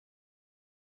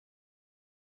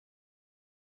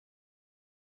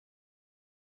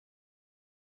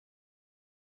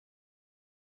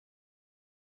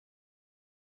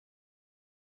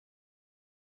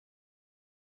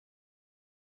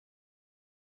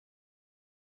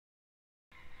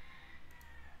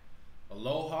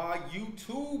Aloha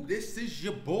YouTube, this is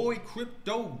your boy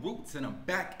Crypto Rootz, and I'm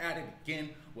back at it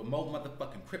again with more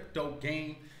motherfucking crypto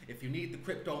game. If you need the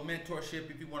crypto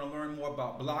mentorship, if you want to learn more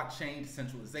about blockchain,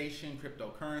 decentralization,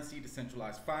 cryptocurrency,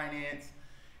 decentralized finance,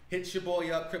 hit your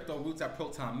boy up, Crypto Rootz at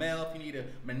Proton Mail. If you need a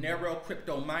Monero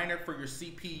crypto miner for your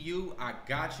CPU, I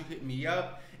got you, hit me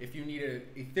up. If you need an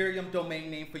Ethereum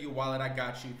domain name for your wallet, I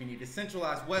got you. If you need a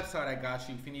centralized website, I got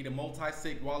you. If you need a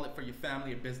multi-sig wallet for your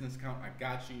family or business account, I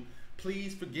got you.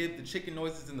 Please forgive the chicken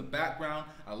noises in the background.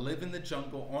 I live in the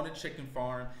jungle on a chicken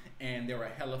farm, and there are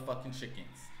hella fucking chickens,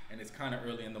 and it's kind of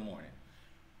early in the morning.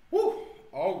 Woo!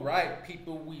 All right,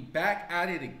 people, we back at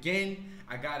it again.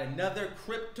 I got another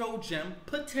crypto gem,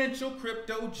 potential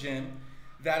crypto gem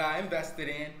that I invested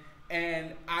in,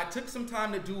 and I took some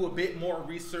time to do a bit more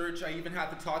research. I even had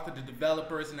to talk to the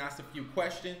developers and ask a few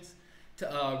questions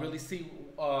to really see,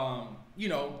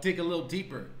 dig a little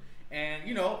deeper. And,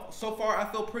 so far I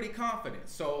feel pretty confident.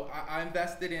 So I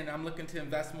invested in, I'm looking to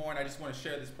invest more, and I just want to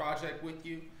share this project with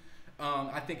you.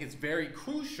 I think it's very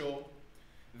crucial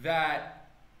that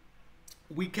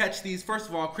we catch these, first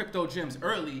of all, crypto gems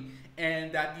early,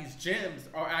 and that these gems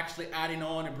are actually adding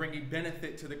on and bringing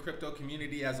benefit to the crypto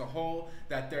community as a whole,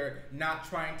 that they're not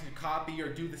trying to copy or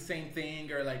do the same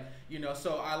thing, or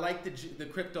so I like the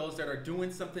cryptos that are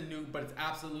doing something new, but it's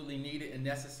absolutely needed and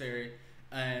necessary.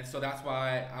 And so that's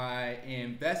why I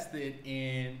invested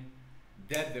in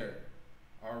Dether,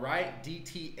 all right,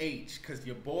 DTH, because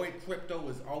your boy Crypto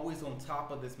is always on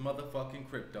top of this motherfucking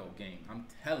crypto game. I'm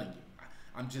telling you,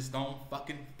 I'm just on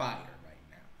fucking fire right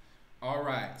now. All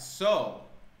right, so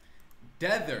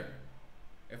Dether,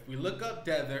 if we look up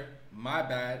Dether, my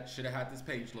bad, should have had this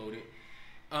page loaded.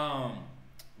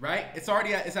 Right, it's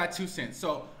at 2 cents.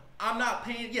 So I'm not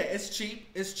paying. Yeah, it's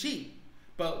cheap.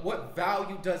 But what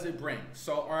value does it bring?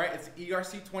 So, all right, it's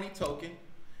ERC20 token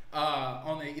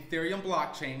on the Ethereum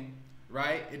blockchain,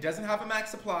 right? It doesn't have a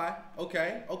max supply.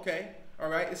 Okay, all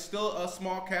right. It's still a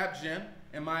small cap gem,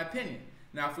 in my opinion.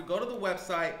 Now, if we go to the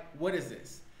website, what is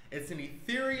this? It's an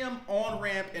Ethereum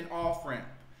on-ramp and off-ramp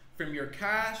from your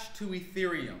cash to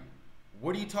Ethereum.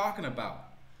 What are you talking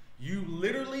about? You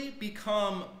literally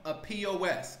become a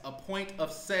POS, a point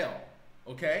of sale,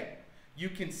 okay? You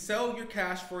can sell your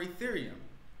cash for Ethereum.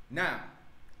 Now,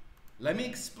 let me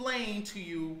explain to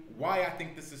you why I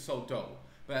think this is so dope.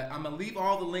 But I'm gonna leave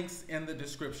all the links in the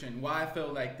description why I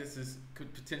feel like this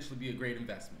could potentially be a great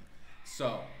investment.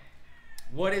 So,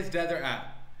 what is Dether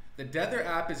app? The Dether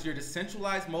app is your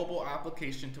decentralized mobile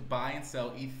application to buy and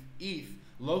sell ETH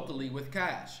locally with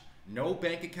cash. No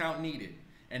bank account needed,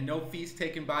 and no fees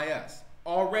taken by us.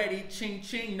 Already, ching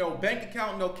ching, no bank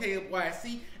account, no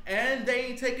KYC, and they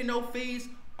ain't taking no fees.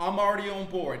 I'm already on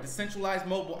board. Decentralized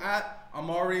mobile app,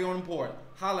 I'm already on board.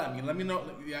 Holla at me, let me know,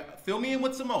 fill me in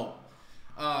with some more.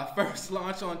 First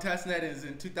launch on testnet is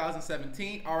in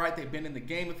 2017. All right, they've been in the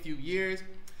game a few years.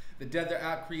 The Dether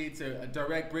app creates a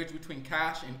direct bridge between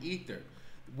cash and Ether.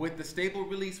 With the stable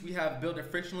release, we have built a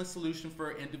frictionless solution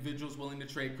for individuals willing to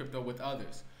trade crypto with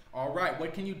others. All right,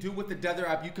 what can you do with the Dether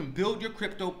app? You can build your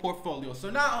crypto portfolio.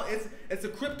 So now it's a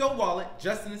crypto wallet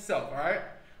just in itself, all right?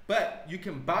 But you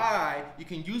can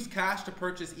use cash to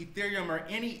purchase Ethereum or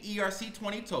any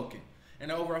ERC20 token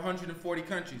in over 140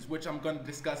 countries, which I'm going to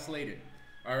discuss later,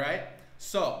 all right?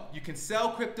 So you can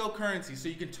sell cryptocurrency, so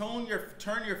you can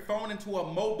turn your phone into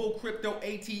a mobile crypto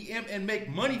ATM and make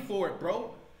money for it,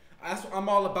 bro. I'm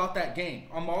all about that game.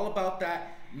 I'm all about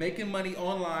that, making money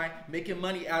online, making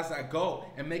money as I go,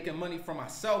 and making money from my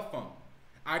cell phone.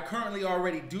 I currently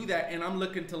already do that, and I'm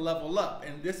looking to level up,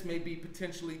 and this may be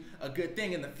potentially a good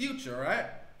thing in the future, all right?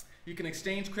 You can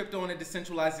exchange crypto on a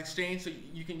decentralized exchange, so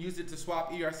you can use it to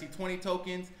swap ERC20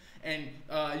 tokens, and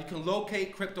you can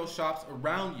locate crypto shops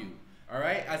around you, all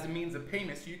right, as a means of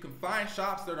payment. So you can find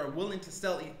shops that are willing to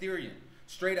sell Ethereum.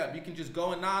 Straight up, you can just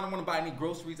go and, I don't want to buy any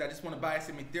groceries, I just want to buy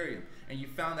some Ethereum. And you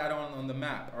found that on the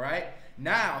map, all right?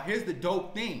 Now, here's the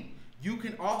dope thing. You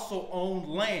can also own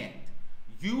land.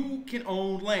 You can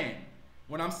own land.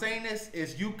 When I'm saying this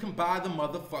is you can buy the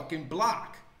motherfucking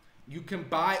block. You can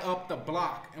buy up the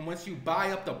block. And once you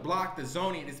buy up the block, the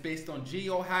zoning is based on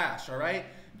geo-hash, all right?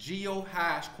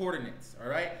 Geo-hash coordinates, all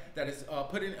right? That is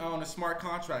put in on a smart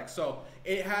contract. So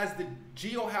it has the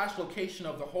geo-hash location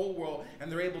of the whole world,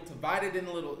 and they're able to divide it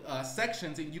into little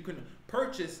sections, and you can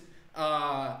purchase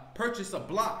a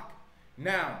block.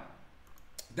 Now,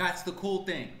 that's the cool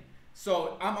thing.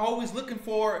 So I'm always looking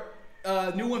for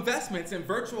new investments in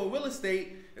virtual real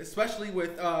estate, especially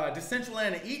with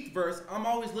Decentralized and ETHverse. I'm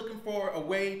always looking for a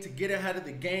way to get ahead of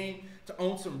the game, to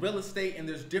own some real estate, and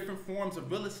there's different forms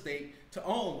of real estate to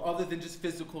own other than just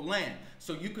physical land.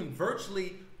 So you can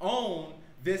virtually own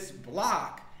this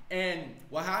block, and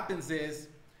what happens is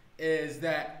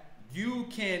that you'll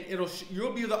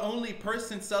be the only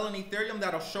person selling Ethereum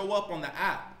that'll show up on the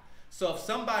app. So if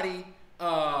somebody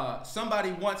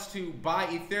wants to buy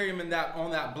Ethereum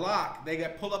on that block, they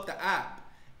pull up the app,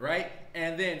 right?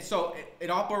 And then so it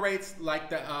operates like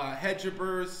the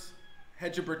Hedgeber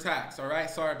tax. All right,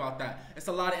 sorry about that. It's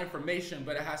a lot of information,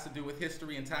 but it has to do with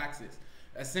history and taxes.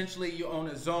 Essentially, you own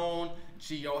a zone,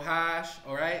 geohash,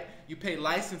 all right? You pay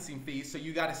licensing fees, so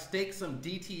you got to stake some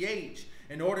DTH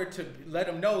in order to let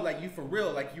them know, like, you for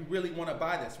real, like, you really want to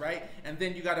buy this, right? And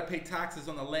then you got to pay taxes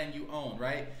on the land you own,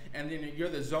 right? And then you're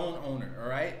the zone owner, all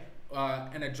right?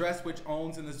 An address which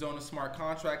owns in the zone a smart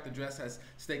contract. The address has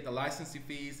staked the licensing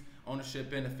fees, ownership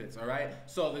benefits, all right?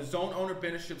 So the zone owner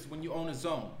benefits when you own a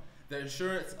zone. The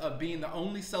assurance of being the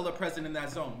only seller present in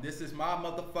that zone. This is my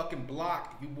motherfucking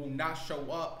block. You will not show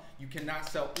up. You cannot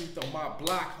sell ETH on my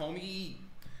block, homie.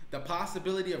 The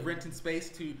possibility of renting space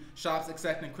to shops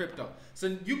accepting crypto.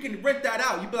 So you can rent that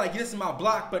out. You be like, this is my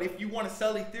block, but if you want to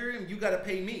sell Ethereum, you got to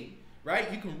pay me, right?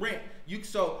 You can rent. You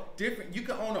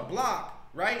can own a block,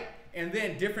 right? And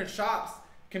then different shops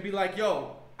can be like,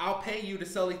 yo, I'll pay you to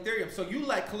sell Ethereum. So you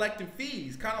like collecting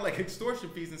fees, kind of like extortion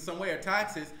fees in some way, or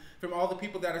taxes, from all the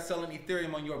people that are selling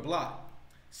Ethereum on your block.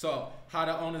 So how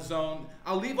to own a zone.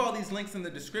 I'll leave all these links in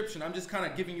the description. I'm just kind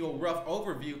of giving you a rough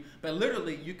overview, but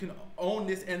literally you can own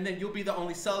this and then you'll be the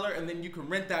only seller, and then you can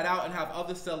rent that out and have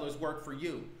other sellers work for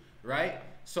you, right?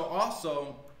 So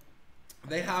also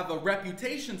they have a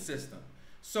reputation system.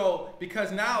 So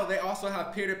because now they also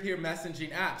have peer-to-peer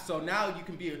messaging apps. So now you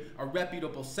can be a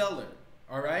reputable seller,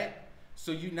 all right?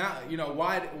 So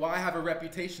why have a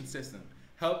reputation system?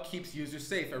 Help keeps users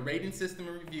safe. A rating system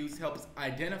of reviews helps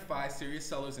identify serious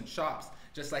sellers in shops,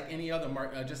 just like any other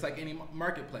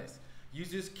marketplace.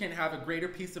 Users can have a greater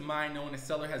peace of mind knowing a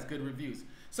seller has good reviews.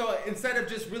 So instead of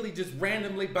just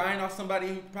randomly buying off somebody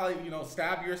who probably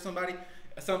stab you or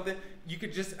something, you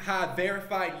could just have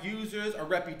verified users or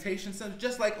reputation system,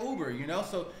 just like Uber,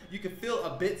 so you could feel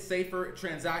a bit safer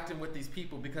transacting with these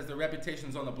people because their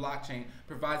reputations on the blockchain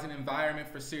provides an environment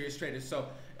for serious traders. So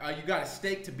you got a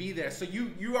stake to be there. So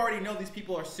you already know these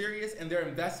people are serious and they're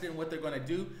invested in what they're going to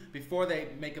do before they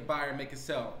make a buy or make a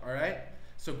sell, all right?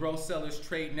 So grow sellers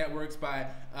trade networks by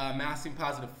amassing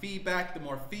positive feedback. The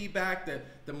more feedback,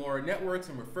 the more networks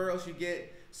and referrals you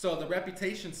get. So the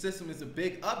reputation system is a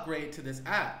big upgrade to this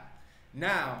app.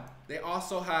 Now, they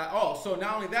also have, so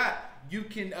not only that, you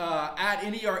can add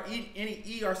any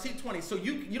ERC20. So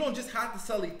you don't just have to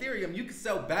sell Ethereum. You can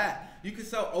sell BAT. You can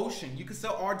sell Ocean. You can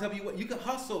sell RWA. You can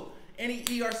hustle any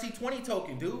ERC20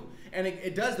 token, dude. And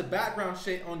it does the background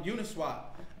shit on Uniswap.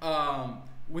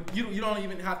 You don't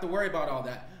even have to worry about all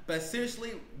that. But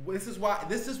seriously, this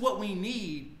is what we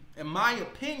need, in my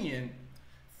opinion,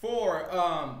 for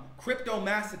crypto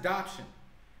mass adoption.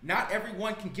 Not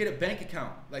everyone can get a bank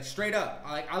account, like straight up.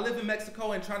 Like I live in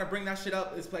Mexico and trying to bring that shit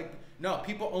up, it's like, no,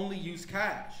 people only use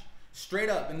cash, straight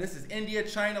up. And this is India,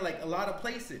 China, like a lot of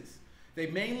places.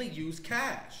 They mainly use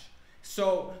cash.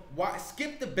 So why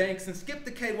skip the banks and skip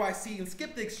the KYC and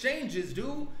skip the exchanges,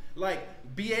 dude?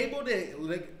 Like be able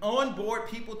to onboard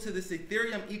people to this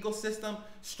Ethereum ecosystem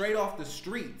straight off the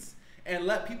streets and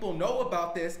let people know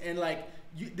about this, and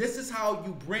this is how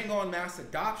you bring on mass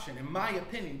adoption, in my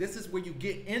opinion. This is where you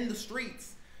get in the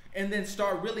streets and then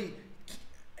start really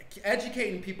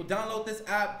educating people. Download this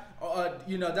app,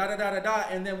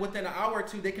 and then within an hour or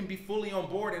two, they can be fully on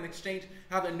board and exchange,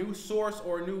 have a new source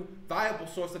or a new viable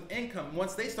source of income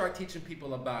once they start teaching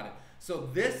people about it. So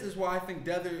this is why I think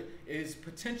Dether is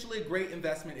potentially a great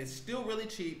investment. It's still really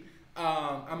cheap.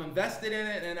 I'm invested in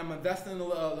it, and I'm investing in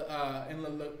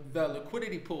the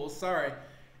liquidity pools. Sorry,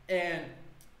 and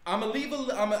I'm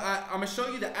gonna show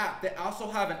you the app. They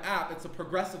also have an app. It's a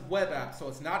progressive web app, so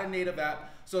it's not a native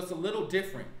app. So it's a little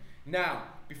different. Now,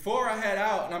 before I head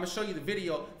out, and I'm gonna show you the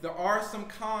video, there are some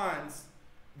cons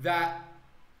that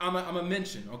I'm gonna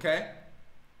mention. Okay.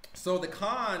 So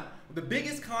the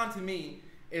biggest con to me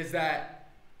is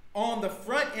that on the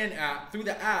front end app, through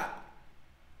the app,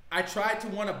 I tried to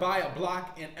want to buy a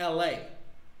block in LA.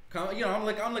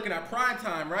 I'm looking at prime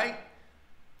time, right?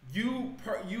 You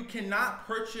cannot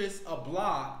purchase a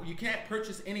block. You can't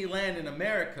purchase any land in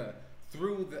America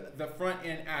through the front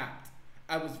end app.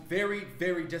 I was very,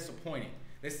 very disappointed.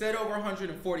 They said over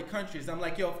 140 countries. I'm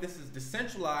like, yo, if this is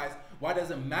decentralized, why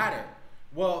does it matter?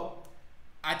 Well,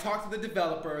 I talked to the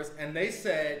developers and they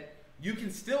said you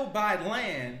can still buy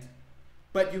land,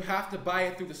 but you have to buy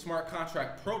it through the smart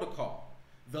contract protocol.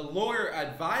 The lawyer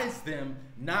advised them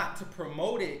not to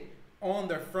promote it on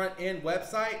their front end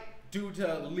website due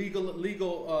to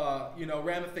legal you know,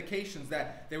 ramifications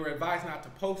that they were advised not to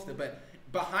post it. But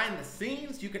behind the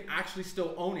scenes, you can actually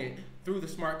still own it through the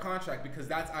smart contract because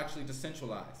that's actually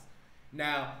decentralized.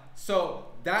 Now, so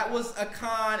that was a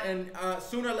con, and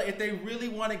sooner or later, if they really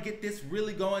want to get this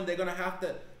really going, they're gonna have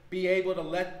to be able to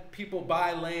let people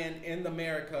buy land in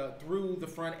America through the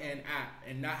front end app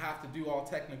and not have to do all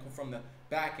technical from the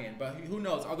back end. But who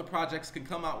knows, other projects can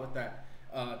come out with that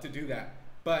to do that.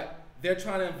 But they're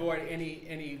trying to avoid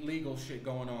any legal shit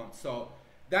going on. So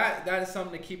that is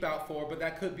something to keep out for, but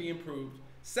that could be improved.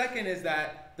 Second is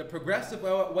that the progressive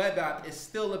web app is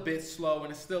still a bit slow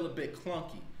and it's still a bit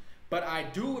clunky. But I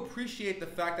do appreciate the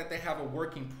fact that they have a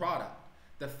working product.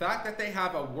 The fact that they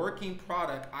have a working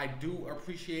product, I do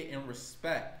appreciate and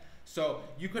respect. So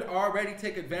you could already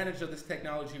take advantage of this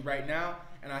technology right now.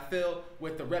 And I feel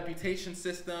with the reputation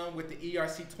system, with the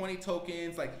ERC20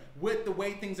 tokens, like with the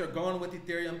way things are going with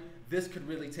Ethereum, this could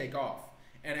really take off.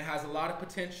 And it has a lot of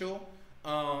potential.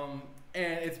 And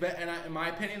in my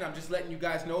opinion, I'm just letting you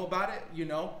guys know about it, you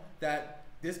know, that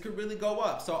this could really go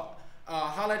up. So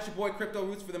holla at your boy Crypto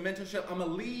Rootz for the mentorship. I'm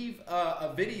gonna leave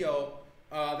a video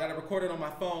that I recorded on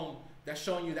my phone that's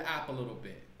showing you the app a little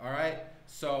bit, all right?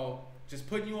 So just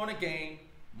putting you on a game.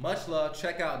 Much love.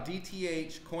 Check out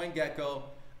DTH, CoinGecko,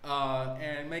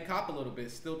 and make hop a little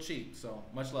bit. Still cheap. So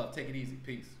much love. Take it easy.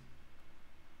 Peace.